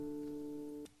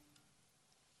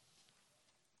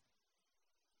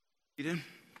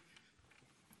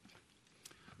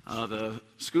The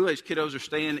school-age kiddos are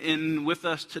staying in with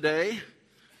us today,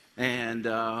 and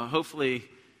hopefully,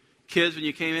 kids, when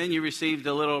you came in, you received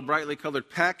a little brightly colored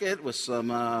packet with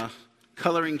some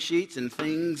coloring sheets and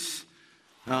things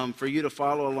for you to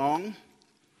follow along.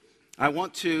 I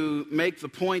want to make the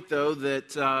point, though,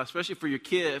 that especially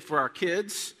for our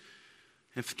kids,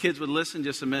 if the kids would listen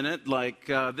just a minute,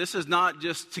 this is not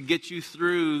just to get you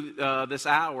through this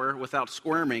hour without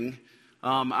squirming.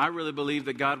 I really believe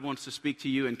that God wants to speak to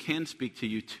you and can speak to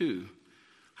you too.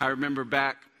 I remember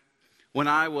back when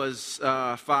I was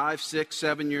 5, 6,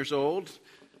 7 years old,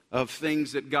 of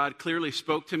things that God clearly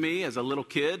spoke to me as a little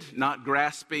kid, not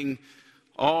grasping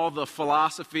all the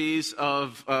philosophies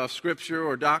of Scripture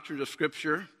or doctrines of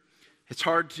Scripture. It's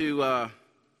hard to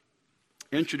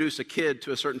introduce a kid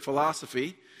to a certain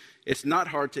philosophy. It's not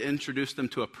hard to introduce them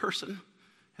to a person,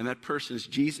 and that person is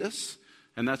Jesus.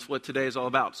 And that's what today is all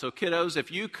about. So kiddos,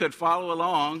 if you could follow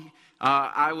along,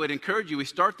 I would encourage you. We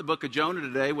start the book of Jonah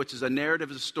today, which is a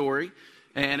narrative, is a story.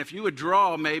 And if you would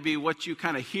draw maybe what you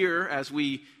kind of hear as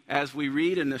we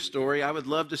read in this story, I would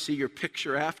love to see your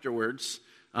picture afterwards.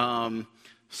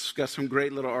 It's got some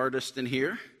great little artists in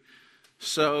here.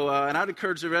 So, and I'd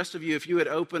encourage the rest of you, if you would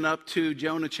open up to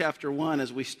Jonah chapter 1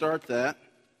 as we start that.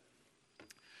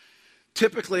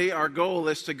 Typically, our goal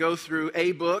is to go through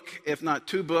a book, if not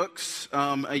 2 books,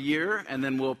 a year, and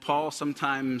then we'll pause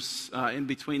sometimes in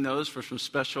between those for some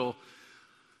special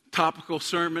topical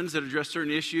sermons that address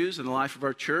certain issues in the life of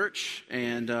our church.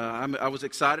 And I was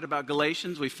excited about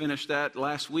Galatians. We finished that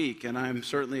last week, and I'm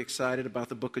certainly excited about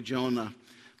the book of Jonah.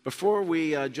 Before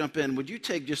we jump in, would you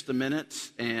take just a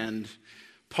minute and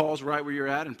pause right where you're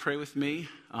at and pray with me?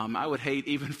 I would hate,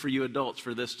 even for you adults,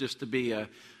 for this just to be a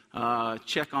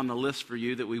check on the list for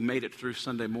you that we made it through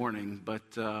Sunday morning. But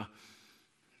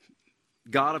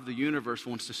God of the universe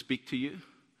wants to speak to you.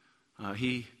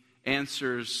 He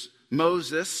answers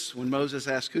Moses. When Moses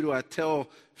asked, "Who do I tell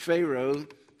Pharaoh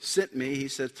sent me?" He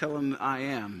said, "Tell him I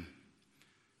am."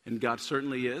 And God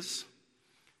certainly is.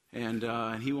 And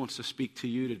he wants to speak to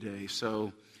you today.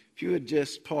 So if you would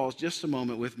just pause just a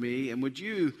moment with me, and would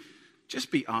you just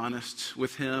be honest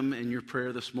with him in your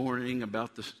prayer this morning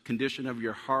about the condition of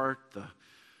your heart, the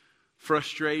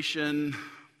frustration,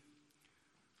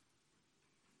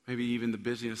 maybe even the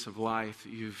busyness of life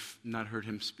that you've not heard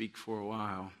him speak for a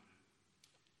while.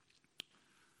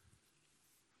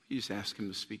 You just ask him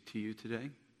to speak to you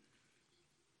today.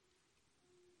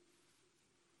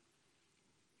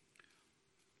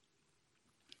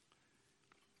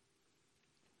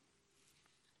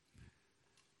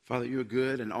 Father, you are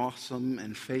good and awesome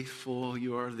and faithful.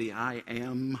 You are the I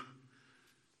am.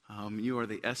 You are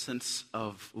the essence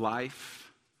of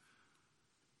life.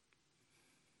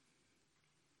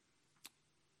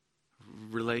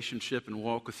 Relationship and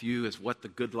walk with you is what the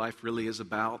good life really is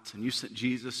about. And you sent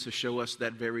Jesus to show us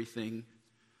that very thing.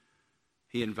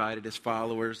 He invited his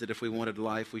followers that if we wanted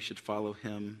life, we should follow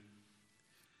him.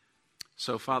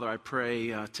 So, Father, I pray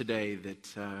today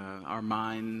that our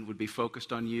mind would be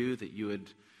focused on you, that you would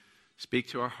speak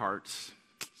to our hearts.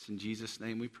 It's in Jesus'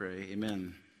 name we pray.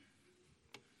 Amen.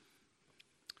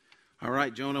 All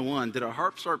right, Jonah 1. Did a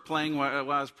harp start playing while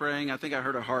I was praying? I think I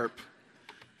heard a harp.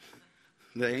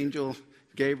 The angel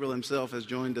Gabriel himself has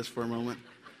joined us for a moment.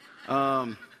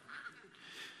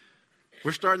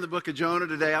 We're starting the book of Jonah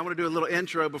today. I want to do a little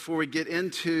intro before we get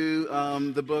into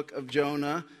the book of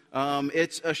Jonah.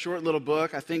 It's a short little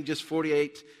book. I think just 4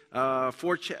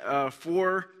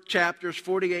 chapters,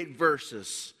 48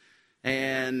 verses.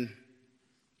 And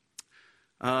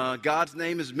God's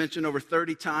name is mentioned over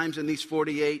 30 times in these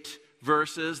 48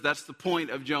 verses. That's the point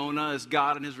of Jonah, is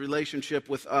God and his relationship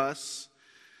with us.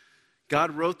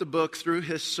 God wrote the book through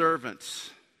his servants.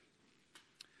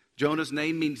 Jonah's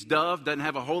name means dove, doesn't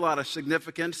have a whole lot of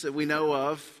significance that we know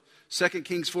of. 2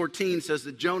 Kings 14 says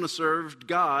that Jonah served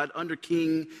God under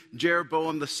King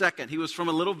Jeroboam II. He was from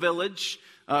a little village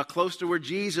close to where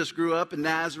Jesus grew up in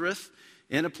Nazareth,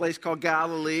 in a place called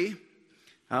Galilee.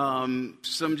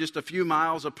 Just a few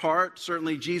miles apart.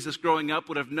 Certainly Jesus growing up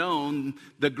would have known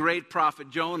the great prophet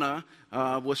Jonah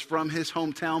was from his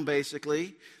hometown,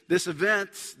 basically. This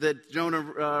event that Jonah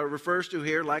refers to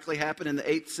here likely happened in the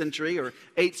 8th century or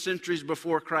 8 centuries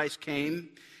before Christ came.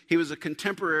 He was a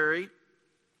contemporary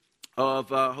of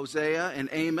Hosea and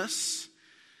Amos.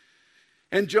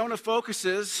 And Jonah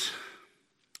focuses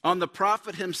on the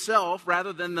prophet himself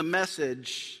rather than the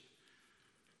message.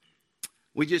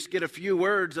 We just get a few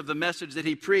words of the message that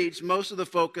he preached. Most of the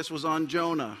focus was on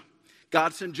Jonah.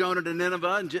 God sent Jonah to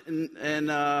Nineveh, and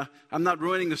I'm not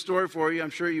ruining the story for you. I'm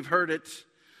sure you've heard it.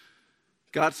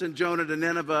 God sent Jonah to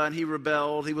Nineveh, and he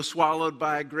rebelled. He was swallowed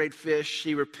by a great fish.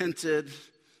 He repented,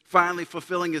 finally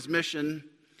fulfilling his mission.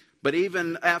 But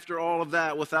even after all of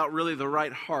that, without really the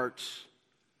right heart,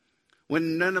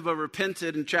 when Nineveh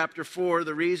repented in chapter 4,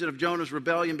 the reason of Jonah's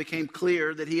rebellion became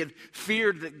clear, that he had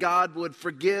feared that God would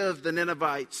forgive the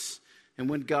Ninevites. And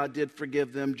when God did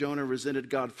forgive them, Jonah resented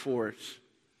God for it.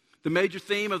 The major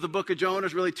theme of the book of Jonah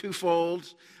is really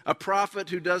twofold. A prophet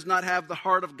who does not have the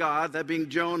heart of God, that being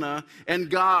Jonah, and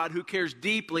God who cares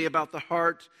deeply about the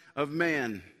heart of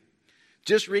man.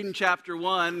 Just reading chapter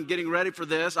 1, getting ready for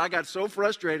this, I got so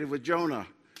frustrated with Jonah.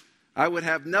 I would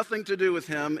have nothing to do with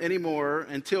him anymore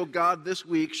until God this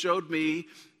week showed me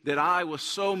that I was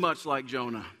so much like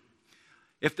Jonah.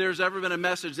 If there's ever been a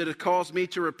message that has caused me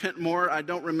to repent more, I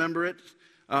don't remember it.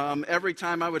 Every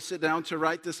time I would sit down to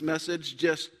write this message,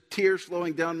 just tears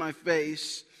flowing down my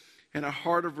face and a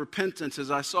heart of repentance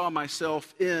as I saw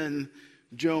myself in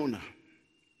Jonah.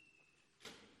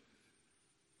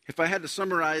 If I had to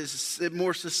summarize it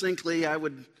more succinctly, I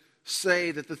would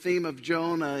say that the theme of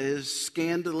Jonah is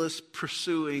scandalous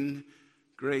pursuing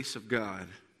grace of God.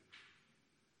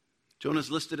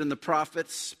 Jonah's listed in the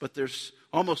prophets, but there's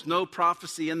almost no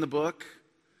prophecy in the book.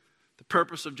 The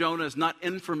purpose of Jonah is not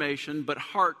information, but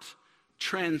heart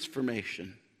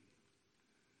transformation.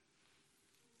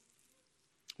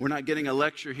 We're not getting a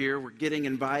lecture here. We're getting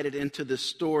invited into this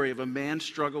story of a man's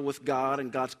struggle with God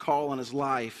and God's call on his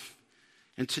life.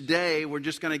 And today, we're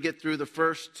just going to get through the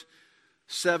first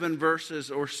 7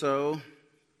 verses or so.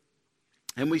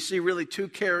 And we see really 2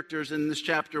 characters in this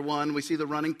chapter 1. We see the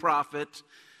running prophet,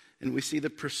 and we see the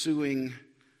pursuing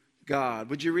God.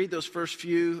 Would you read those first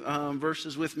few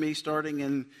verses with me, starting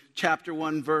in chapter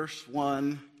 1, verse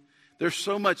 1? There's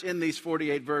so much in these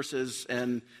 48 verses,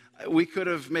 and we could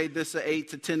have made this an 8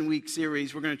 to 10 week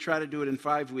series. We're going to try to do it in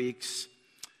 5 weeks.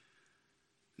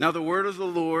 Now the word of the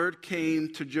Lord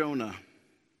came to Jonah,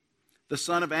 the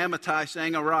son of Amittai,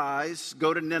 saying, "Arise,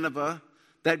 go to Nineveh,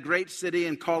 that great city,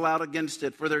 and call out against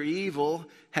it, for their evil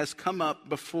has come up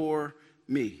before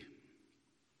me."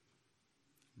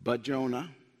 But Jonah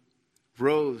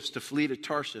rose to flee to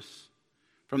Tarshish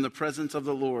from the presence of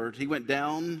the Lord. He went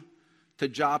down to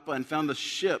Joppa and found the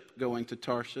ship going to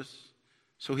Tarshish.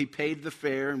 So he paid the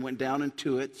fare and went down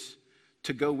into it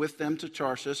to go with them to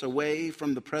Tarshish, away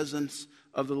from the presence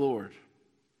of the Lord.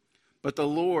 But the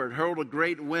Lord hurled a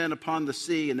great wind upon the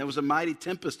sea, and there was a mighty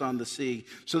tempest on the sea,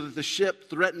 so that the ship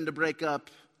threatened to break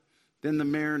up. Then the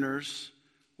mariners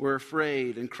were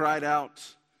afraid and cried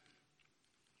out.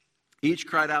 Each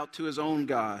cried out to his own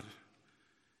God.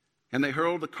 And they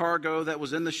hurled the cargo that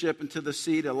was in the ship into the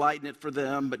sea to lighten it for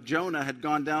them. But Jonah had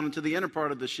gone down into the inner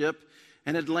part of the ship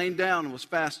and had lain down and was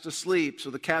fast asleep. So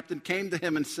the captain came to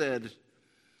him and said,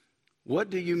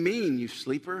 "What do you mean, you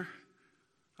sleeper?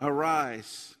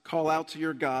 Arise, call out to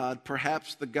your God.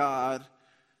 Perhaps the God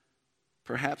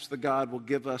will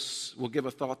give a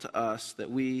thought to us that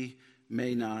we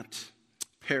may not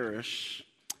perish."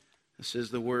 This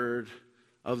is the word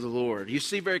of the Lord. You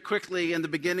see very quickly in the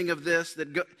beginning of this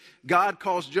that God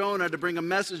calls Jonah to bring a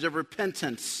message of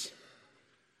repentance.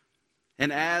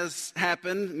 And as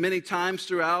happened many times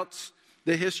throughout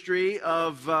the history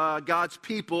of God's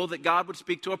people, that God would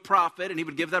speak to a prophet and he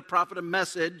would give that prophet a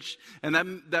message, and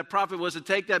that prophet was to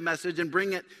take that message and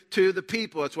bring it to the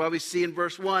people. That's why we see in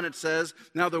verse 1 it says,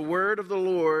 "Now the word of the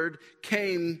Lord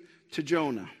came to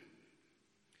Jonah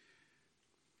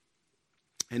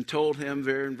and told him,"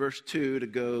 there in verse 2, "to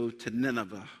go to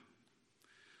Nineveh."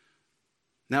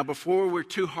 Now before we're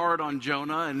too hard on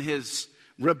Jonah and his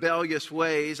rebellious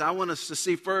ways, I want us to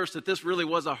see first that this really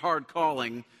was a hard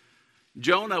calling.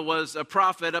 Jonah was a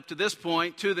prophet up to this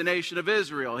point to the nation of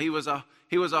Israel. He was a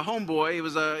homeboy. He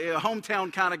was a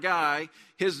hometown kind of guy.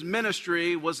 His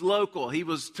ministry was local. He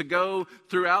was to go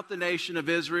throughout the nation of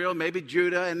Israel, maybe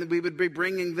Judah, and we would be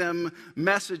bringing them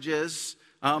messages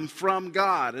from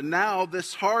God. And now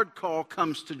this hard call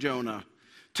comes to Jonah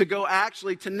to go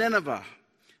actually to Nineveh.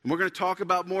 And we're going to talk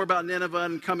more about Nineveh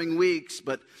in coming weeks,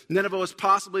 but Nineveh was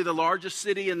possibly the largest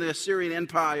city in the Assyrian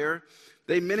Empire.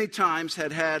 They many times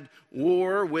had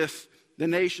war with the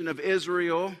nation of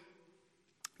Israel.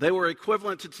 They were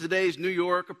equivalent to today's New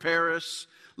York or Paris,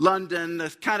 London, the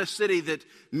kind of city that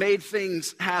made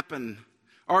things happen.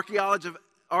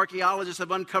 Archaeologists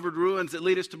have uncovered ruins that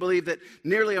lead us to believe that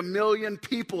nearly 1 million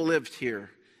people lived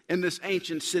here in this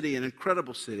ancient city, an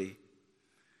incredible city.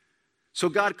 So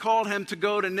God called him to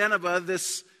go to Nineveh,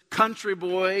 this country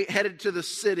boy headed to the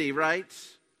city, right?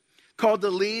 Called to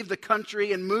leave the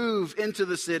country and move into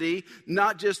the city,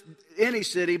 not just any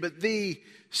city, but the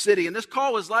city. And this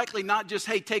call was likely not just,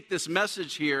 hey, take this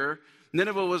message here,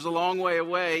 Nineveh was a long way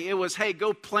away. It was, hey,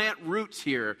 go plant roots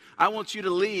here. I want you to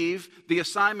leave the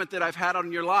assignment that I've had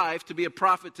on your life to be a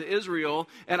prophet to Israel,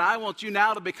 and I want you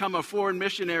now to become a foreign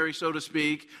missionary, so to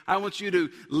speak. I want you to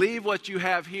leave what you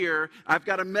have here. I've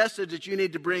got a message that you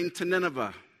need to bring to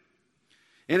Nineveh.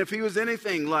 And if he was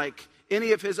anything like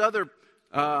any of his other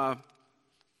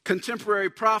contemporary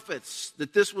prophets,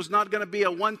 that this was not going to be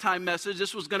a one-time message.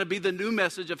 This was going to be the new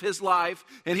message of his life,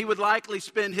 and he would likely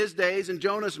spend his days in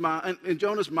Jonah's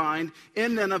mind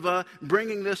in Nineveh,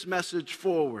 bringing this message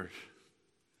forward.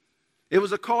 It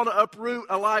was a call to uproot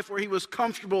a life where he was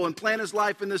comfortable and plan his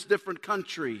life in this different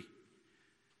country.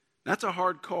 That's a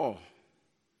hard call.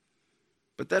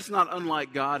 But that's not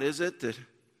unlike God, is it? That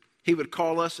he would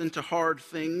call us into hard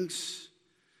things.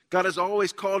 God has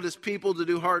always called his people to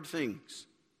do hard things.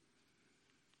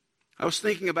 I was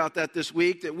thinking about that this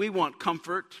week, that we want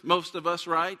comfort, most of us,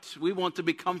 right? We want to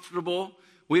be comfortable.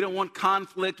 We don't want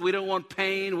conflict. We don't want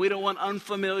pain. We don't want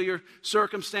unfamiliar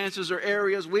circumstances or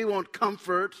areas. We want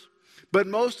comfort. But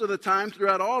most of the time,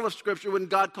 throughout all of Scripture, when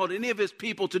God called any of his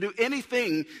people to do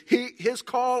anything, his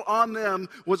call on them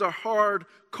was a hard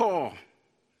call.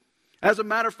 As a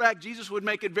matter of fact, Jesus would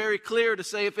make it very clear to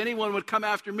say, if anyone would come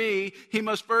after me, he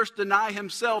must first deny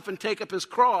himself and take up his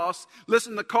cross.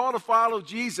 Listen, the call to follow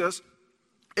Jesus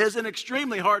is an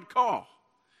extremely hard call.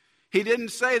 He didn't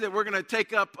say that we're going to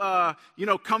take up,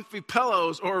 comfy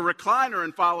pillows or a recliner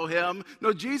and follow him.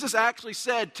 No, Jesus actually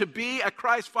said to be a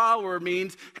Christ follower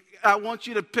means I want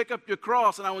you to pick up your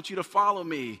cross and I want you to follow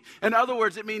me. In other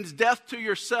words, it means death to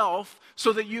yourself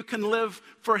so that you can live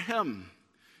for him.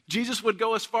 Jesus would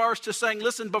go as far as to saying,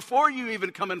 listen, before you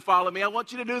even come and follow me, I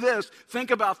want you to do this. Think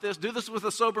about this. Do this with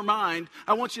a sober mind.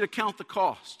 I want you to count the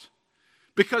cost.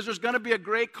 Because there's going to be a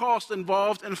great cost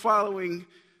involved in following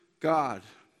God.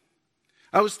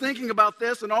 I was thinking about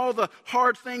this and all the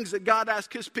hard things that God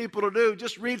asked his people to do.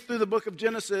 Just read through the book of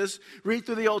Genesis, read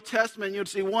through the Old Testament, you'd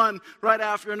see one right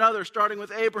after another, starting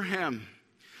with Abraham.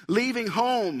 Leaving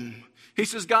home. He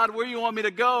says, God, where do you want me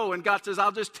to go? And God says,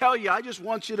 I'll just tell you, I just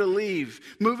want you to leave.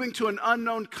 Moving to an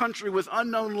unknown country with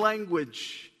unknown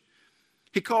language.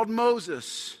 He called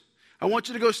Moses. I want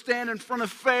you to go stand in front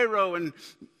of Pharaoh and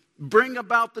bring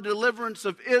about the deliverance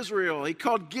of Israel. He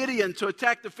called Gideon to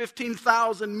attack the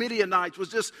 15,000 Midianites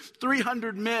with just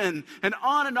 300 men. And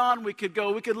on we could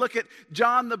go. We could look at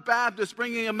John the Baptist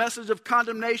bringing a message of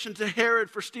condemnation to Herod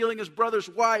for stealing his brother's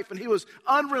wife. And he was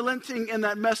unrelenting in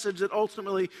that message that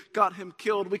ultimately got him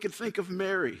killed. We could think of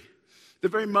Mary, the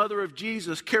very mother of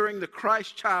Jesus, carrying the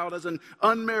Christ child as an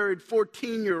unmarried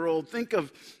 14-year-old. Think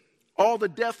of all the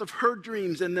death of her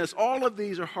dreams in this. All of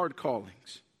these are hard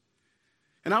callings.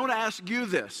 And I want to ask you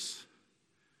this.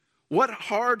 What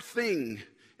hard thing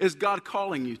is God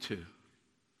calling you to?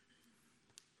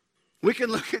 We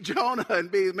can look at Jonah and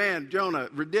be, man, Jonah,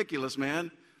 ridiculous, man.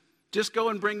 Just go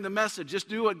and bring the message. Just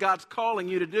do what God's calling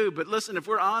you to do. But listen, if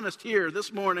we're honest here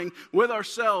this morning with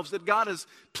ourselves, that God has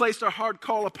placed a hard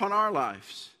call upon our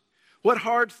lives. What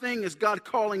hard thing is God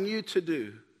calling you to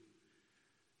do?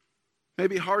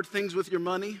 Maybe hard things with your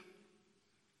money.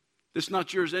 It's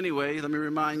not yours anyway, let me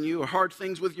remind you. Or hard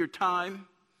things with your time.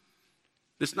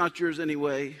 It's not yours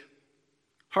anyway.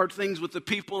 Hard things with the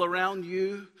people around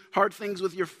you. Hard things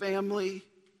with your family.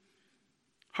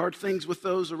 Hard things with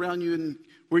those around you and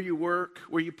where you work,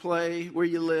 where you play, where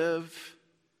you live.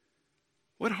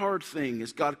 What hard thing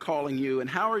is God calling you? And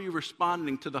how are you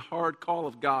responding to the hard call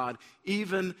of God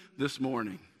even this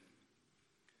morning?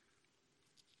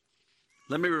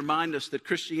 Let me remind us that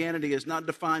Christianity is not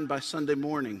defined by Sunday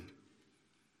morning.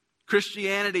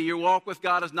 Christianity, your walk with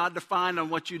God, is not defined on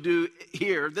what you do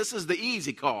here. This is the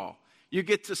easy call. You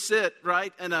get to sit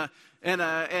right in an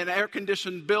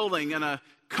air-conditioned building in a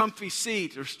comfy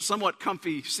seat or somewhat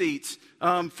comfy seats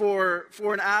for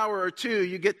an hour or two.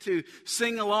 You get to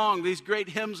sing along these great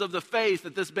hymns of the faith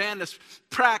that this band has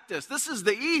practiced. This is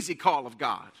the easy call of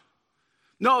God.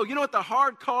 No, you know what the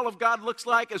hard call of God looks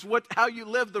like is how you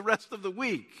live the rest of the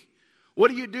week.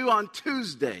 What do you do on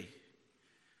Tuesday?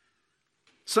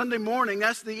 Sunday morning,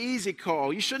 that's the easy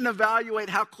call. You shouldn't evaluate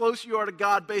how close you are to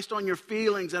God based on your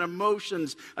feelings and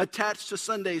emotions attached to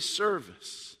Sunday's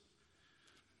service.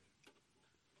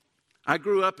 I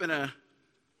grew up in a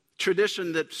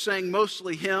tradition that sang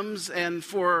mostly hymns, and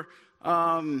for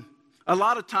a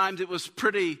lot of times it was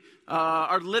pretty,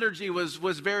 our liturgy was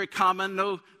very common,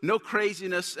 no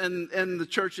craziness in the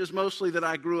churches mostly that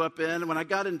I grew up in. When I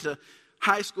got into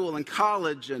high school and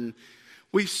college, and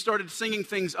we started singing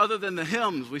things other than the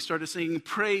hymns. We started singing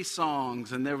praise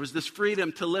songs, and there was this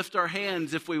freedom to lift our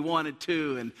hands if we wanted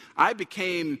to. And I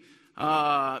became,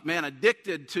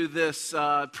 addicted to this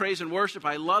praise and worship.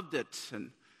 I loved it.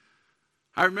 And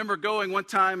I remember going one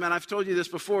time, and I've told you this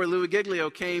before, Louis Giglio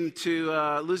came to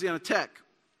Louisiana Tech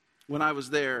when I was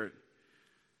there.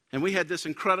 And we had this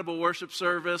incredible worship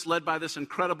service led by this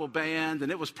incredible band,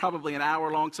 and it was probably an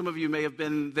hour long. Some of you may have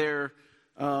been there.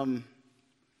 And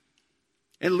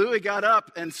Louis got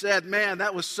up and said, man,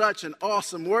 that was such an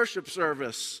awesome worship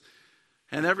service.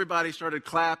 And everybody started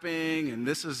clapping, and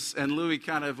Louis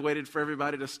kind of waited for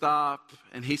everybody to stop.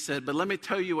 And he said, but let me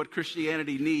tell you what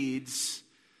Christianity needs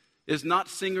is not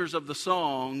singers of the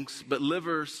songs, but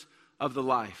livers of the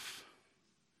life.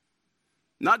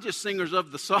 Not just singers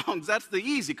of the songs, that's the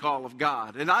easy call of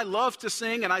God. And I love to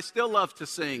sing, and I still love to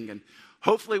sing. And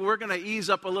hopefully we're going to ease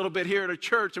up a little bit here at a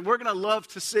church, and we're going to love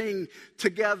to sing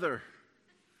together.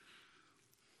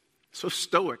 So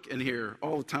stoic in here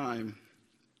all the time.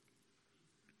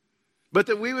 But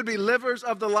that we would be livers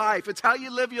of the life. It's how you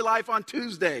live your life on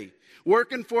Tuesday.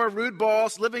 Working for a rude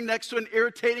boss, living next to an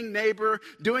irritating neighbor,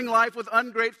 doing life with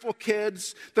ungrateful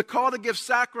kids, the call to give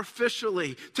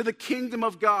sacrificially to the kingdom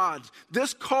of God.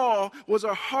 This call was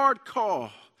a hard call.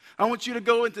 I want you to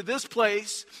go into this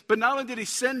place, but not only did he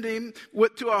send him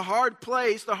to a hard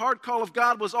place, the hard call of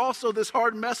God was also this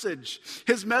hard message.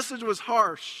 His message was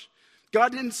harsh.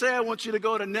 God didn't say, I want you to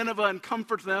go to Nineveh and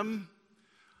comfort them.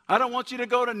 I don't want you to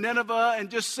go to Nineveh and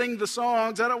just sing the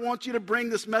songs. I don't want you to bring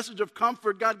this message of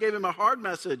comfort. God gave him a hard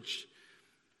message.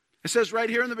 It says right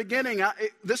here in the beginning,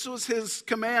 this was his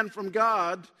command from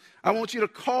God. I want you to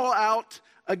call out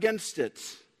against it,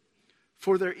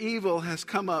 for their evil has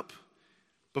come up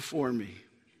before me.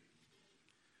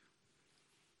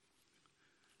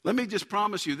 Let me just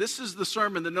promise you, this is the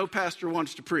sermon that no pastor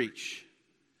wants to preach.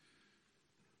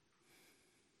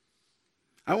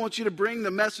 I want you to bring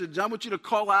the message. I want you to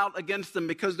call out against them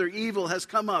because their evil has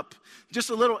come up. Just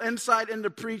a little insight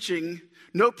into preaching.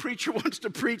 No preacher wants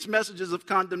to preach messages of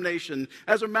condemnation.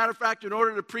 As a matter of fact, in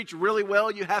order to preach really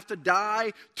well, you have to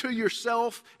die to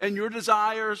yourself and your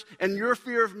desires and your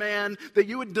fear of man, that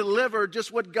you would deliver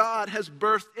just what God has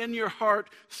birthed in your heart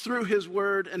through his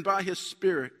word and by his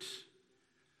spirit.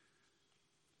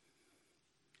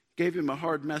 Gave him a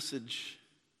hard message.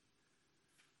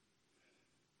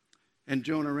 And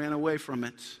Jonah ran away from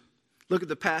it. Look at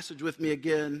the passage with me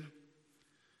again.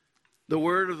 The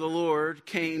word of the Lord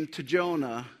came to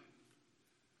Jonah,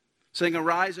 saying,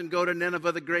 arise and go to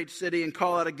Nineveh, the great city, and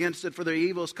call out against it, for their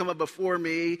evils come up before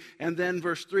me. And then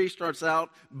verse 3 starts out,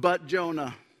 but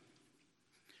Jonah.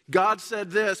 God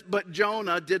said this, but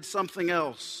Jonah did something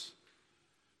else.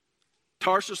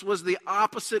 Tarshish was the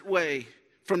opposite way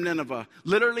from Nineveh,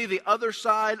 literally the other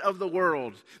side of the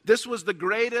world. This was the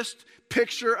greatest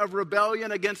picture of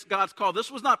rebellion against God's call. This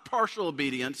was not partial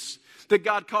obedience, that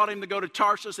God called him to go to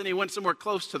Tarshish and he went somewhere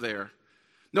close to there.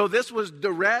 No, this was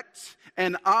direct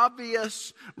and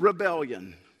obvious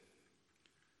rebellion.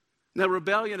 Now,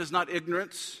 rebellion is not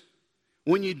ignorance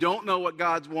when you don't know what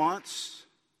God wants.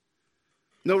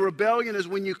 No, rebellion is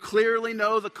when you clearly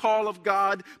know the call of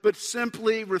God, but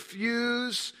simply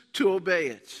refuse to obey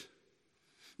it.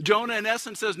 Jonah, in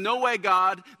essence, says, no way,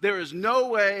 God, there is no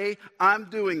way I'm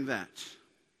doing that.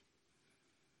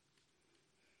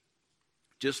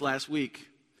 Just last week,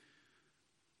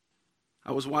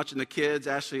 I was watching the kids.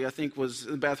 Ashley, I think, was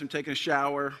in the bathroom taking a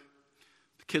shower.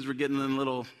 The kids were getting in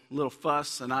a little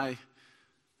fuss, and I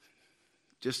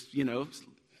just,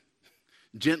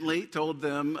 gently told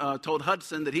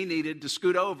Hudson that he needed to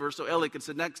scoot over so Ellie could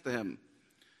sit next to him.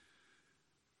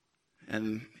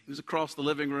 And he was across the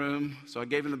living room, so I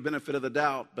gave him the benefit of the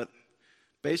doubt. But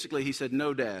basically, he said,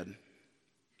 no, Dad.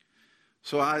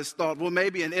 So I thought, well,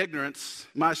 maybe in ignorance,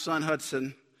 my son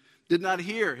Hudson did not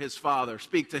hear his father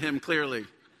speak to him clearly.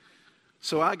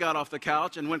 So I got off the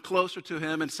couch and went closer to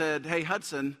him and said, hey,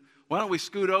 Hudson, why don't we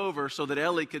scoot over so that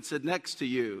Ellie could sit next to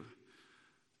you?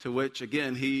 To which,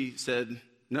 again, he said,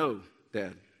 no,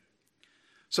 Dad.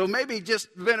 So maybe just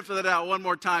benefit of the doubt one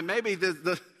more time. Maybe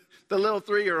the little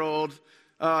 3-year-old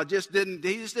just didn't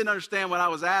understand what I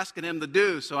was asking him to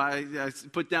do. So I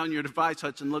put down your device,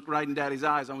 Hudson, look right in Daddy's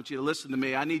eyes. I want you to listen to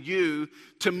me. I need you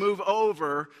to move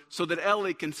over so that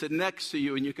Ellie can sit next to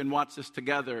you and you can watch this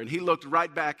together. And he looked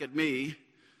right back at me,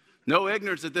 no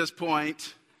ignorance at this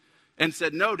point, and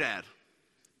said, no, Dad.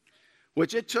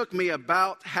 Which it took me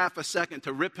about half a second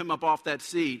to rip him up off that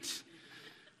seat.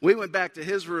 We went back to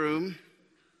his room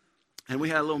and we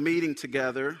had a little meeting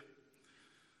together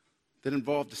that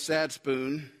involved a sad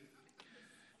spoon.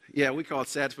 Yeah, we call it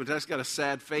sad spoon. That's got a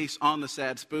sad face on the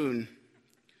sad spoon.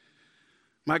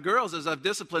 My girls, as I've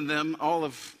disciplined them all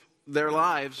of their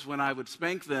lives when I would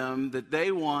spank them, that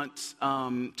they want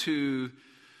to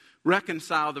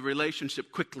reconcile the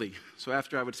relationship quickly. So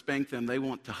after I would spank them, they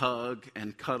want to hug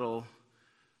and cuddle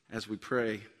as we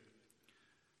pray.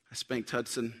 I spanked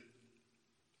Hudson.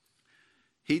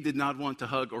 He did not want to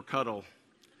hug or cuddle.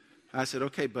 I said,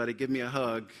 okay, buddy, give me a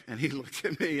hug. And he looked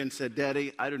at me and said,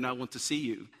 Daddy, I do not want to see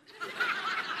you.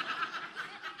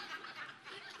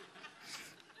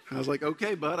 I was like,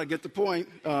 okay, bud, I get the point.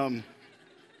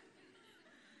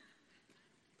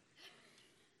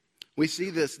 We see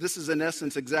this. This is, in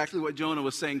essence, exactly what Jonah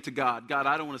was saying to God. God,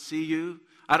 I don't want to see you.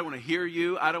 I don't want to hear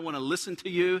you. I don't want to listen to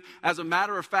you. As a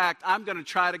matter of fact, I'm going to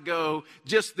try to go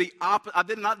just the opposite.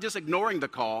 I'm not just ignoring the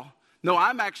call. No,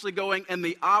 I'm actually going in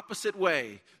the opposite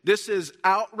way. This is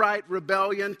outright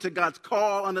rebellion to God's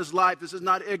call on his life. This is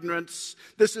not ignorance.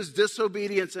 This is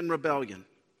disobedience and rebellion.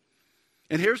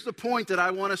 And here's the point that I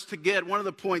want us to get. One of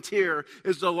the points here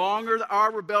is the longer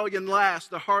our rebellion lasts,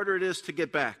 the harder it is to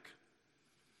get back.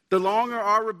 The longer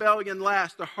our rebellion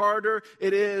lasts, the harder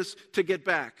it is to get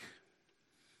back.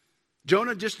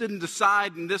 Jonah just didn't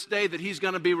decide in this day that he's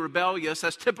going to be rebellious.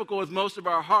 As typical with most of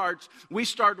our hearts, we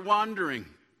start wandering.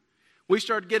 We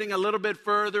start getting a little bit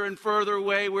further and further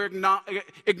away. We're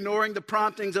ignoring the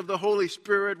promptings of the Holy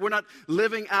Spirit. We're not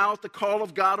living out the call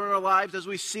of God in our lives as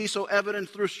we see so evident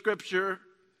through Scripture.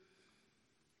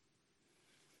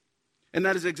 And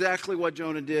that is exactly what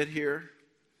Jonah did here.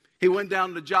 He went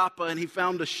down to Joppa and he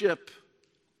found a ship.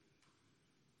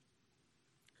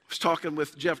 I was talking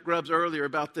with Jeff Grubbs earlier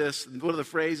about this. And one of the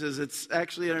phrases, it's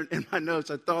actually in my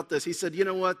notes, I thought this. He said, you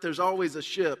know what? There's always a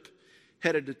ship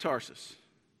headed to Tarsus.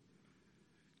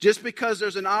 Just because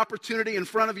there's an opportunity in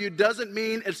front of you doesn't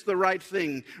mean it's the right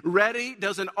thing. Ready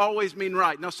doesn't always mean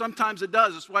right. Now, sometimes it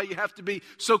does. That's why you have to be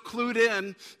so clued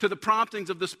in to the promptings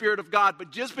of the Spirit of God.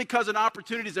 But just because an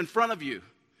opportunity is in front of you,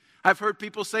 I've heard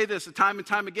people say this time and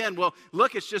time again. Well,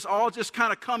 look, it's just all just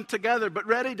kind of come together. But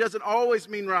ready doesn't always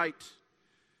mean right.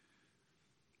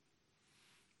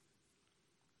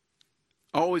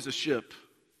 Always a ship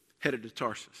headed to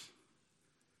Tarsus.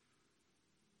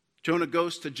 Jonah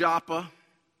goes to Joppa.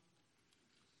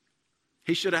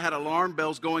 He should have had alarm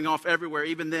bells going off everywhere.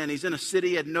 Even then, he's in a city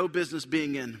he had no business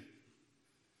being in.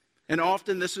 And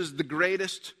often this is the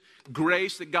greatest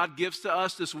grace that God gives to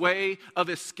us, this way of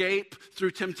escape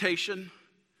through temptation.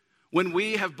 When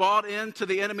we have bought into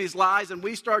the enemy's lies and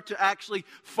we start to actually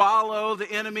follow the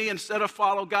enemy instead of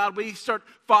follow God, we start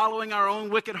following our own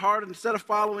wicked heart instead of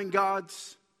following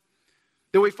God's.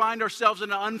 That we find ourselves in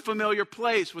an unfamiliar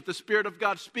place with the Spirit of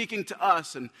God speaking to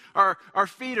us. And our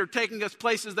feet are taking us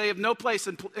places they have no place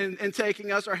in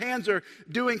taking us. Our hands are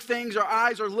doing things. Our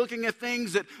eyes are looking at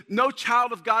things that no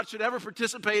child of God should ever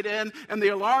participate in. And the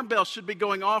alarm bell should be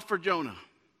going off for Jonah.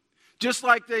 Just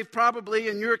like they've probably,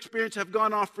 in your experience, have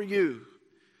gone off for you.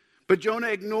 But Jonah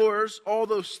ignores all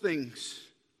those things.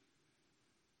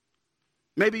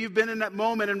 Maybe you've been in that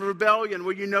moment in rebellion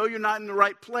where you know you're not in the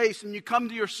right place and you come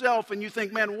to yourself and you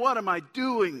think, man, what am I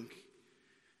doing?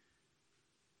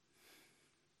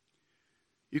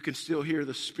 You can still hear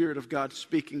the Spirit of God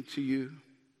speaking to you.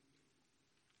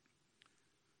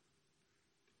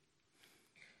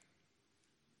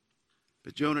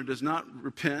 But Jonah does not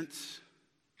repent. It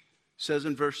says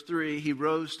in verse 3, he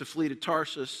rose to flee to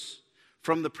Tarsus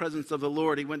from the presence of the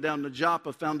Lord. He went down to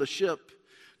Joppa, found a ship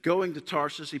going to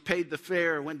Tarsus. He paid the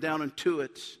fare, went down into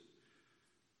it,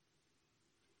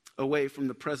 away from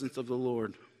the presence of the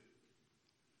Lord.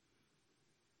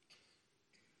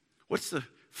 What's the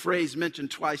phrase mentioned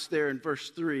twice there in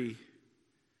verse 3?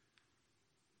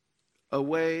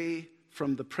 Away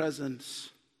from the presence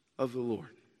of the Lord.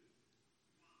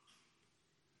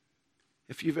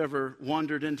 If you've ever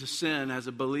wandered into sin as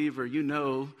a believer, you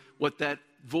know what that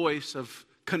voice of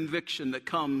conviction that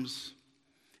comes.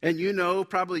 And you know,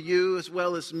 probably you as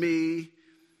well as me,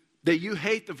 that you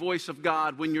hate the voice of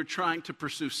God when you're trying to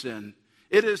pursue sin.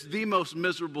 It is the most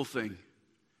miserable thing.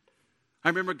 I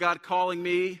remember God calling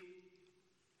me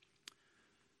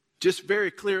just very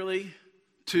clearly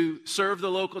to serve the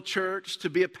local church, to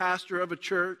be a pastor of a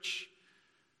church.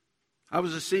 I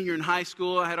was a senior in high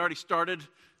school. I had already started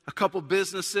a couple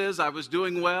businesses. I was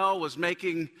doing well, was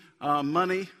making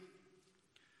money.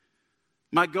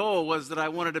 My goal was that I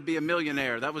wanted to be a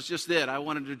millionaire. That was just it. I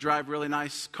wanted to drive really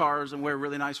nice cars and wear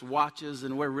really nice watches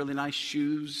and wear really nice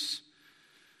shoes.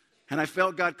 And I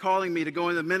felt God calling me to go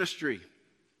into ministry.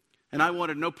 And I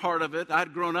wanted no part of it.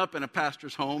 I'd grown up in a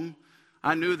pastor's home.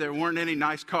 I knew there weren't any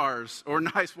nice cars or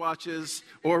nice watches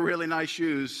or really nice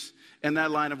shoes in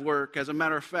that line of work. As a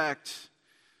matter of fact,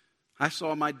 I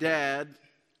saw my dad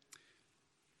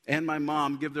and my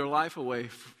mom give their life away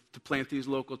to plant these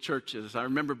local churches. I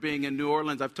remember being in New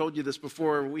Orleans. I've told you this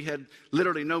before. We had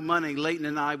literally no money. Leighton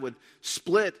and I would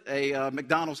split a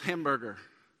McDonald's hamburger.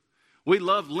 We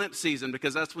loved Lent season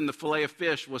because that's when the filet of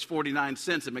fish was 49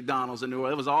 cents at McDonald's in New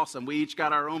Orleans. It was awesome. We each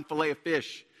got our own filet of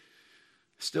fish.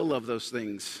 Still love those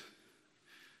things.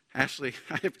 Ashley,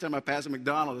 every time I pass a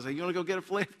McDonald's, I say, you want to go get a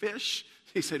filet of fish?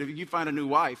 He said, if you find a new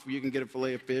wife, you can get a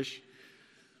filet of fish.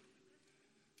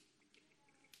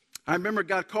 I remember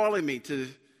God calling me to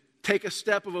take a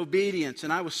step of obedience,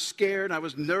 and I was scared, I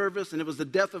was nervous, and it was the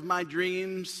death of my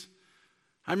dreams.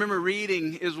 I remember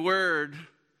reading His Word,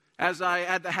 as I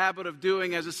had the habit of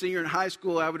doing as a senior in high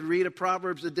school. I would read a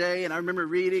Proverbs a day, and I remember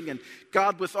reading, and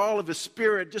God, with all of His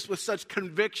Spirit, just with such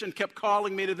conviction, kept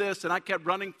calling me to this, and I kept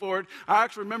running for it. I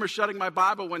actually remember shutting my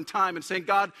Bible one time and saying,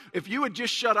 God, if you would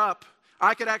just shut up,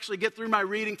 I could actually get through my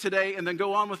reading today and then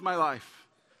go on with my life.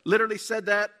 Literally said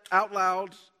that out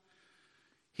loud.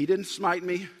 He didn't smite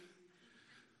me.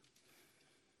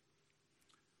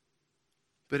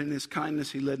 But in His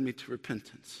kindness, He led me to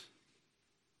repentance.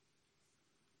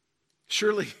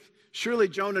 Surely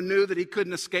Jonah knew that he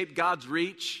couldn't escape God's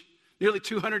reach. Nearly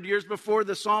 200 years before,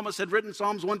 the psalmist had written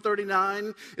Psalms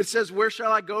 139. It says, where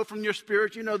shall I go from your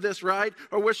spirit? You know this, right?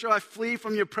 Or where shall I flee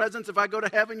from your presence? If I go to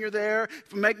heaven, you're there.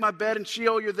 If I make my bed in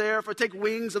Sheol, you're there. If I take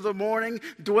wings of the morning,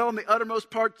 dwell in the uttermost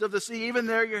parts of the sea, even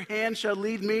there your hand shall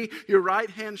lead me, your right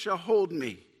hand shall hold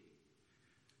me.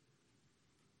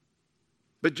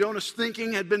 But Jonah's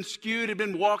thinking had been skewed, had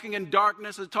been walking in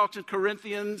darkness. As it talks in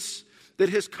Corinthians, that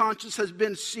his conscience has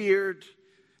been seared,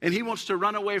 and he wants to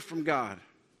run away from God.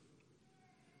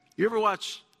 You ever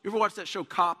watch that show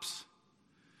Cops?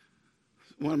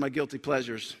 One of my guilty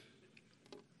pleasures.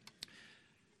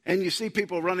 And you see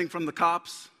people running from the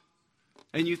cops,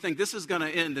 and you think this is going to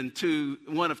end in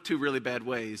one of two really bad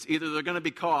ways. Either they're going to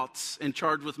be caught and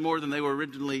charged with more than they were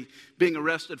originally being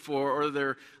arrested for, or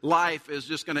their life is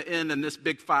just going to end in this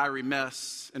big fiery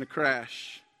mess in a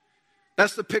crash.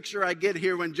 That's the picture I get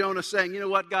here when Jonah's saying, you know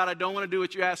what, God, I don't want to do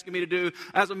what you're asking me to do.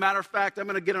 As a matter of fact, I'm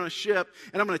going to get on a ship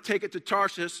and I'm going to take it to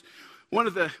Tarshish. One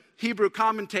of the Hebrew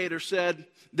commentators said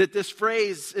that this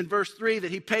phrase in verse 3, that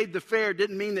he paid the fare,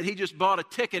 didn't mean that he just bought a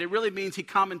ticket. It really means he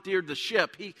commandeered the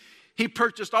ship. He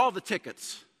purchased all the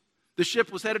tickets. The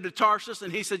ship was headed to Tarshish,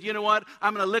 and he said, you know what,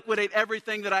 I'm going to liquidate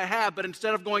everything that I have, but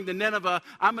instead of going to Nineveh,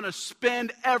 I'm going to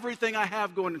spend everything I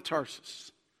have going to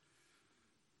Tarshish.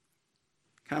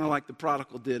 Kind of like the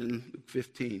prodigal did in Luke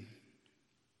 15.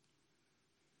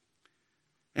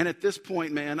 And at this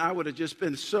point, man, I would have just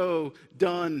been so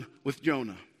done with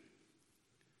Jonah.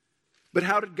 But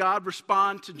how did God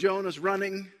respond to Jonah's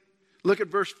running? Look at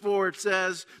verse 4. It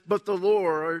says, but the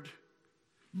Lord.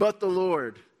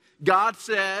 God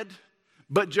said,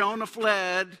 but Jonah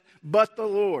fled, but the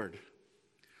Lord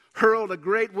hurled a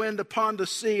great wind upon the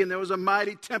sea, and there was a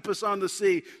mighty tempest on the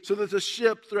sea, so that the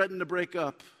ship threatened to break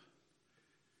up.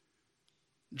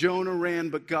 Jonah ran,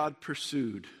 but God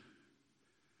pursued.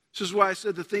 This is why I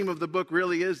said the theme of the book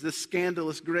really is this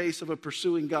scandalous grace of a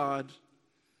pursuing God.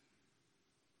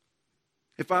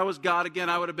 If I was God again,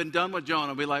 I would have been done with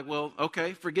Jonah. I'd be like, well,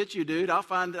 okay, forget you, dude. I'll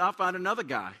find another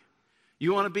guy.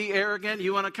 You want to be arrogant?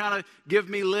 You want to kind of give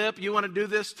me lip? You want to do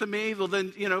this to me? Well,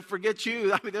 then, forget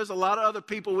you. I mean, there's a lot of other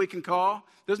people we can call.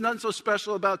 There's nothing so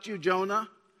special about you, Jonah.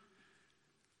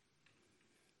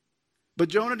 But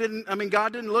God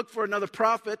didn't look for another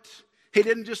prophet. He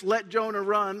didn't just let Jonah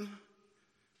run.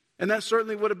 And that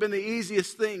certainly would have been the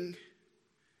easiest thing.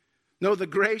 No, the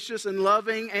gracious and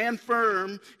loving and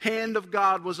firm hand of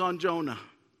God was on Jonah.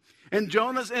 And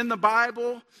Jonah's in the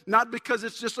Bible, not because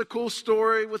it's just a cool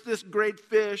story with this great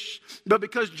fish, but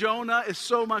because Jonah is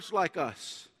so much like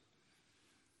us.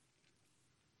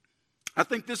 I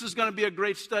think this is going to be a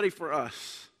great study for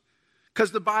us,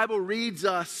 because the Bible reads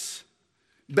us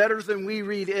better than we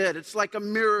read it. It's like a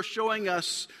mirror showing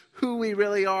us who we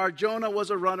really are. Jonah was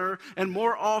a runner, and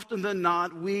more often than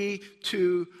not, we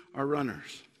too are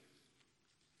runners.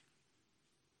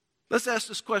 Let's ask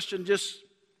this question just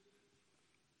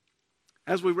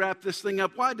as we wrap this thing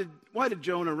up. Why did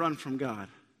Jonah run from God?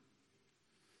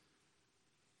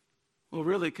 Well,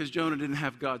 really, because Jonah didn't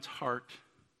have God's heart.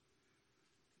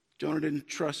 Jonah didn't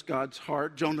trust God's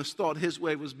heart. Jonah thought his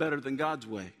way was better than God's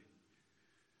way.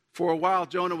 For a while,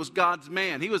 Jonah was God's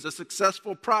man. He was a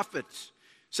successful prophet.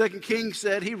 2 Kings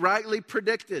said he rightly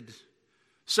predicted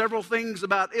several things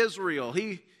about Israel.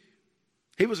 He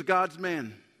was God's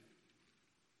man.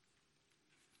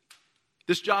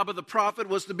 This job of the prophet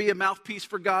was to be a mouthpiece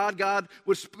for God. God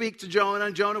would speak to Jonah,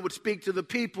 and Jonah would speak to the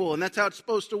people. And that's how it's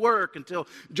supposed to work, until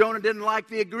Jonah didn't like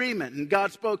the agreement. And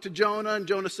God spoke to Jonah, and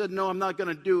Jonah said, no, I'm not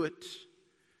going to do it.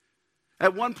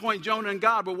 At one point, Jonah and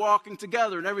God were walking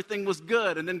together, and everything was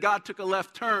good. And then God took a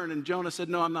left turn, and Jonah said,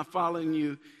 no, I'm not following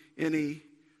you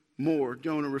anymore.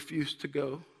 Jonah refused to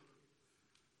go.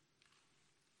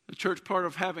 The church, part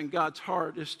of having God's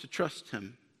heart is to trust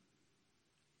Him.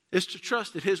 Is to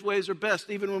trust that His ways are best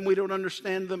even when we don't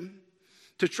understand them.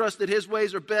 To trust that His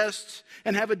ways are best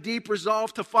and have a deep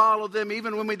resolve to follow them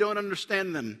even when we don't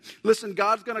understand them. Listen,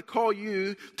 God's going to call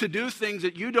you to do things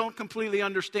that you don't completely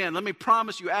understand. Let me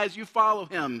promise you, as you follow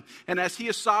Him and as He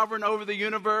is sovereign over the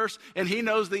universe and He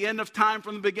knows the end of time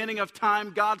from the beginning of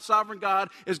time, God, sovereign God,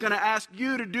 is going to ask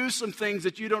you to do some things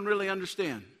that you don't really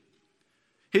understand.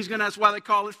 He's going to ask why they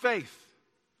call it faith.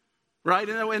 Right?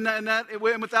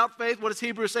 And without faith, what does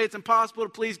Hebrews say? It's impossible to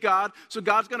please God. So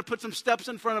God's going to put some steps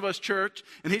in front of us, church.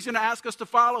 And He's going to ask us to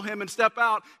follow Him and step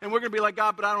out. And we're going to be like,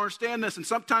 God, but I don't understand this. And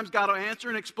sometimes God will answer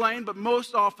and explain. But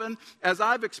most often, as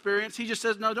I've experienced, He just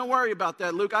says, no, don't worry about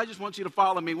that, Luke. I just want you to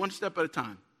follow me one step at a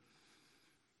time.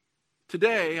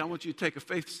 Today, I want you to take a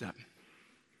faith step.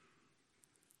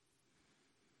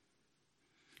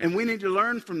 And we need to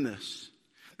learn from this.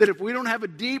 That if we don't have a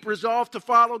deep resolve to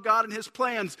follow God and His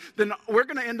plans, then we're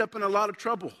going to end up in a lot of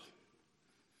trouble.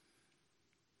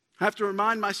 I have to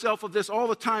remind myself of this all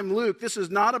the time. Luke, this is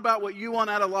not about what you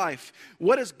want out of life.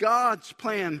 What is God's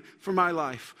plan for my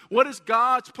life? What is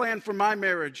God's plan for my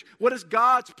marriage? What is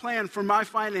God's plan for my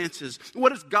finances?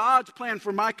 What is God's plan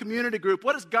for my community group?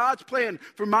 What is God's plan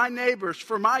for my neighbors,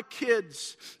 for my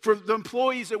kids, for the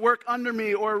employees that work under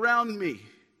me or around me?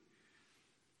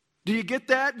 Do you get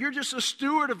that? You're just a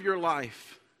steward of your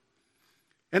life.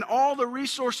 And all the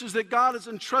resources that God has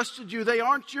entrusted you, they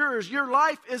aren't yours. Your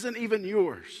life isn't even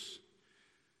yours.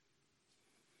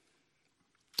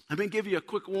 Let me give you a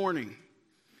quick warning.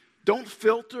 Don't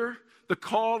filter the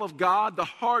call of God, the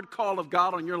hard call of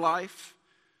God on your life,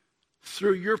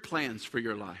 through your plans for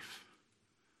your life.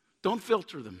 Don't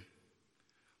filter them.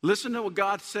 Listen to what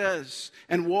God says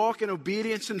and walk in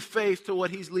obedience and faith to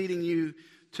what He's leading you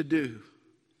to do.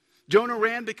 Jonah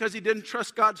ran because he didn't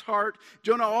trust God's heart.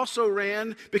 Jonah also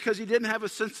ran because he didn't have a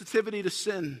sensitivity to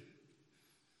sin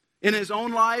in his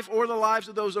own life or the lives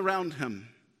of those around him.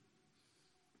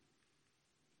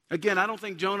 Again, I don't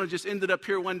think Jonah just ended up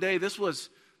here one day. This was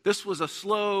a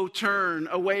slow turn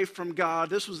away from God.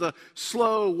 This was a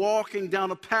slow walking down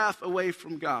a path away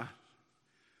from God.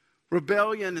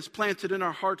 Rebellion is planted in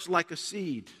our hearts like a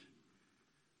seed.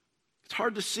 It's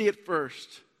hard to see at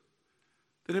first.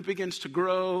 Then it begins to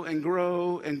grow and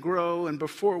grow and grow, and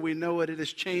before we know it, it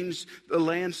has changed the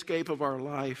landscape of our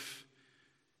life,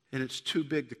 and it's too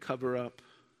big to cover up.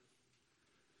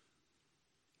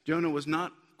 Jonah was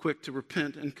not quick to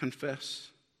repent and confess.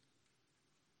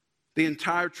 The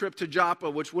entire trip to Joppa,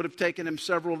 which would have taken him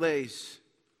several days.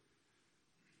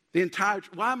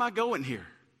 Why am I going here?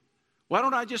 Why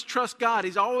don't I just trust God?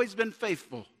 He's always been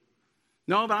faithful.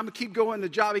 No, but I'm going to keep going to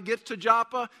Joppa. He gets to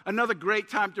Joppa, another great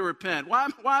time to repent. Why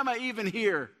am I even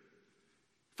here?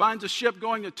 Finds a ship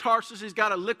going to Tarsus. He's got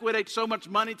to liquidate so much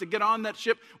money to get on that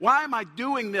ship. Why am I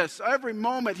doing this? Every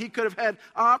moment he could have had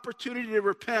opportunity to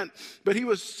repent, but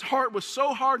his heart was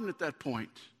so hardened at that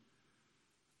point.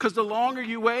 Because the longer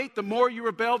you wait, the more you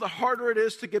rebel, the harder it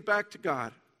is to get back to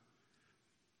God.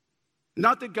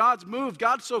 Not that God's moved.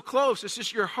 God's so close. It's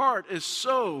just your heart is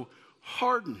so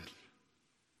hardened.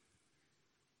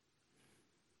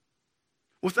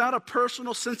 Without a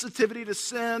personal sensitivity to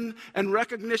sin and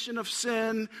recognition of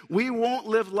sin, we won't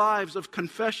live lives of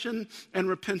confession and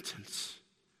repentance.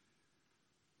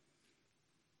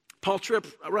 Paul Tripp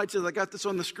writes this, I got this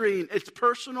on the screen. It's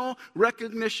personal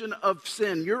recognition of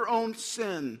sin, your own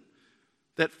sin,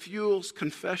 that fuels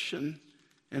confession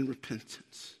and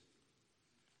repentance.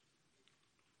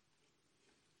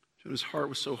 Jonah's heart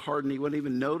was so hardened he wasn't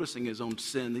even noticing his own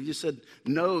sin. He just said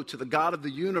no to the God of the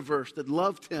universe that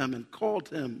loved him and called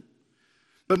him.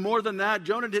 But more than that,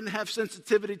 Jonah didn't have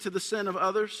sensitivity to the sin of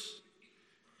others.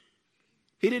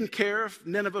 He didn't care if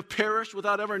Nineveh perished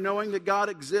without ever knowing that God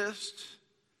exists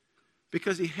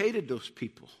because he hated those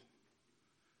people.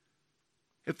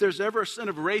 If there's ever a sin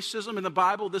of racism in the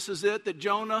Bible, this is it, that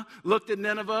Jonah looked at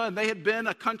Nineveh, and they had been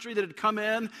a country that had come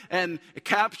in and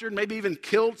captured, maybe even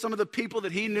killed some of the people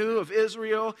that he knew of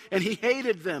Israel, and he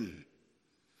hated them.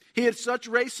 He had such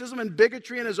racism and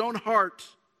bigotry in his own heart.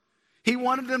 He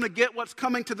wanted them to get what's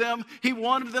coming to them. He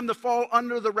wanted them to fall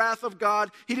under the wrath of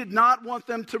God. He did not want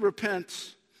them to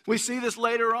repent. We see this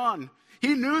later on.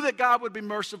 He knew that God would be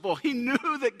merciful. He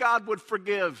knew that God would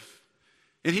forgive.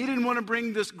 And he didn't want to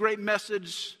bring this great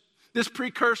message, this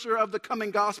precursor of the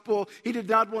coming gospel. He did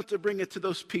not want to bring it to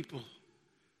those people.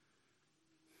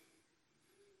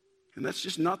 And that's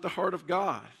just not the heart of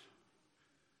God.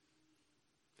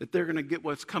 That they're going to get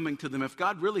what's coming to them. If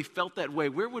God really felt that way,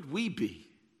 where would we be?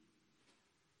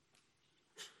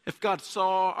 If God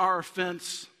saw our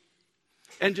offense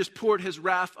and just poured his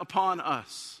wrath upon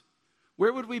us,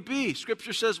 where would we be?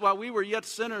 Scripture says, while we were yet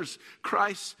sinners,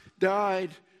 Christ died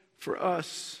for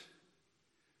us.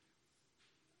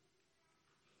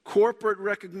 Corporate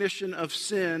recognition of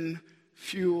sin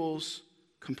fuels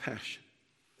compassion.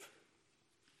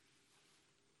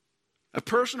 A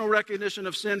personal recognition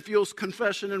of sin fuels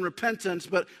confession and repentance,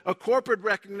 but a corporate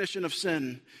recognition of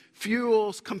sin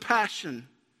fuels compassion.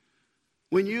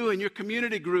 When you and your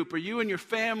community group, or you and your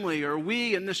family, or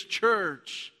we in this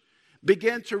church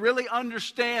begin to really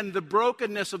understand the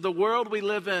brokenness of the world we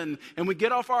live in, and we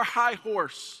get off our high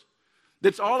horse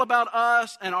that's all about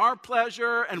us and our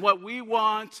pleasure and what we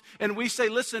want, and we say,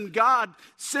 listen, God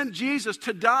sent Jesus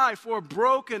to die for a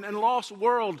broken and lost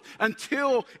world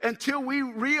until we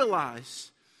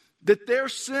realize that their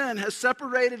sin has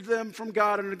separated them from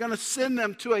God and are going to send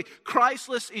them to a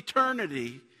Christless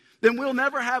eternity, then we'll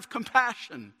never have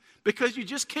compassion, because you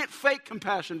just can't fake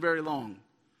compassion very long.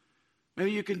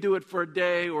 Maybe you can do it for a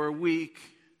day or a week.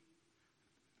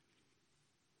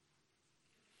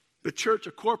 The church,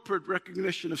 a corporate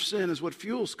recognition of sin, is what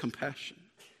fuels compassion.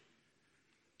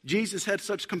 Jesus had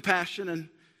such compassion in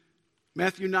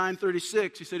Matthew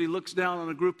 9:36. He said he looks down on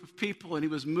a group of people and he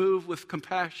was moved with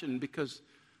compassion because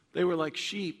they were like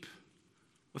sheep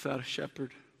without a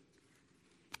shepherd.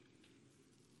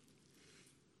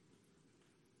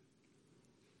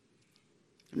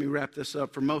 Let me wrap this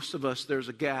up. For most of us, there's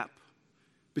a gap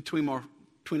between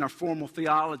our formal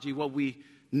theology, what we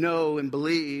know and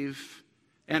believe,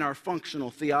 and our functional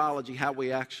theology, how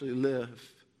we actually live.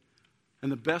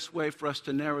 And the best way for us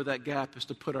to narrow that gap is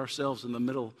to put ourselves in the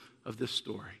middle of this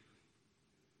story.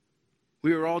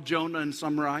 We are all Jonah in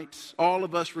some rights. All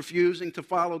of us refusing to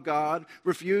follow God,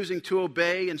 refusing to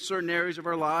obey in certain areas of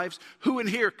our lives. Who in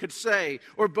here could say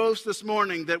or boast this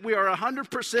morning that we are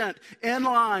 100% in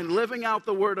line living out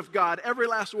the Word of God, every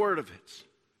last word of it?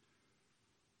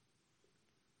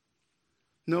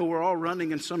 No, we're all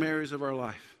running in some areas of our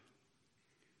life.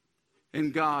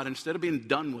 And God, instead of being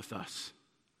done with us,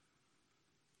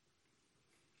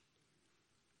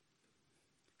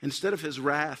 instead of his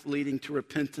wrath leading to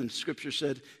repentance, Scripture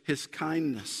said his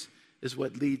kindness is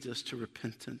what leads us to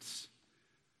repentance.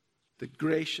 The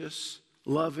gracious,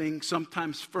 loving,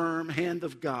 sometimes firm hand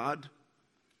of God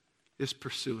is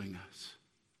pursuing us.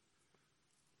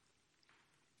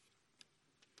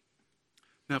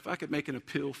 Now, if I could make an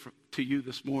appeal to you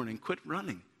this morning, quit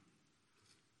running.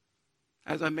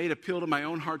 As I made appeal to my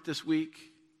own heart this week,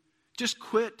 just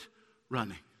quit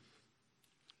running.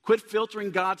 Quit filtering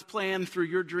God's plan through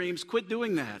your dreams. Quit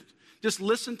doing that. Just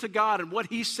listen to God and what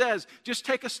he says. Just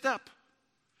take a step.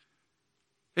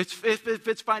 If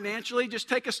it's financially, just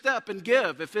take a step and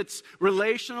give. If it's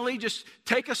relationally, just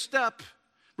take a step.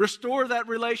 Restore that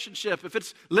relationship. If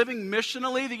it's living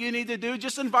missionally that you need to do,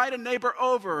 just invite a neighbor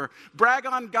over. Brag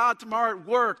on God tomorrow at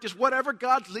work. Just whatever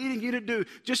God's leading you to do,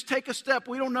 just take a step.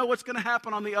 We don't know what's going to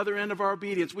happen on the other end of our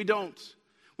obedience. We don't.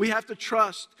 We have to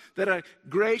trust that a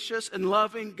gracious and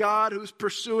loving God who's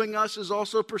pursuing us is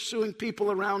also pursuing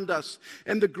people around us.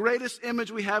 And the greatest image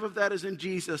we have of that is in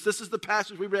Jesus. This is the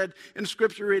passage we read in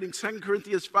Scripture reading, 2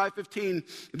 Corinthians 5:15.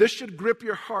 This should grip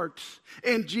your heart.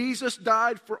 And Jesus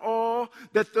died for all,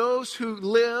 that those who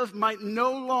live might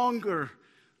no longer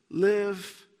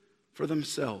live for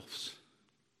themselves.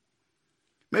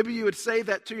 Maybe you would say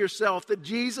that to yourself, that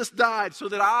Jesus died so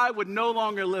that I would no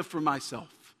longer live for myself.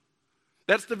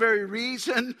 That's the very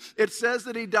reason it says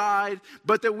that he died,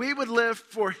 but that we would live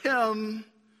for him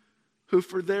who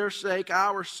for their sake,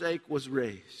 our sake, was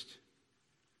raised.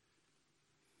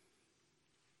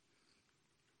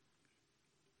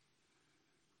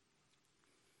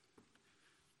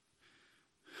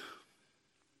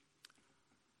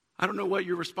 I don't know what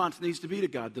your response needs to be to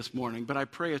God this morning, but I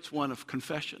pray it's one of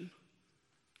confession,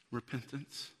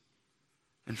 repentance,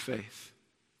 and faith.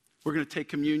 We're going to take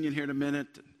communion here in a minute.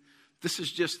 This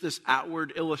is just this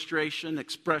outward illustration,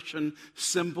 expression,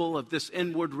 symbol of this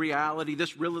inward reality,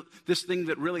 this thing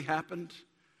that really happened.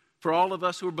 For all of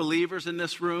us who are believers in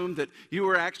this room, that you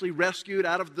were actually rescued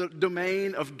out of the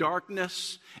domain of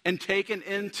darkness and taken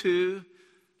into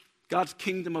God's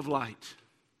kingdom of light.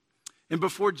 And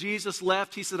before Jesus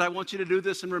left, he said, I want you to do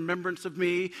this in remembrance of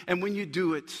me. And when you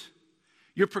do it,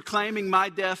 you're proclaiming my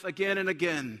death again and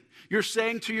again. You're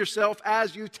saying to yourself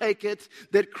as you take it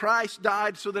that Christ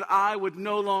died so that I would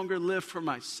no longer live for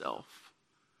myself.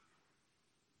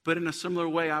 But in a similar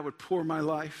way, I would pour my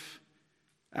life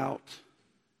out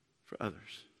for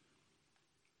others.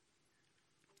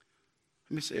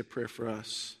 Let me say a prayer for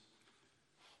us.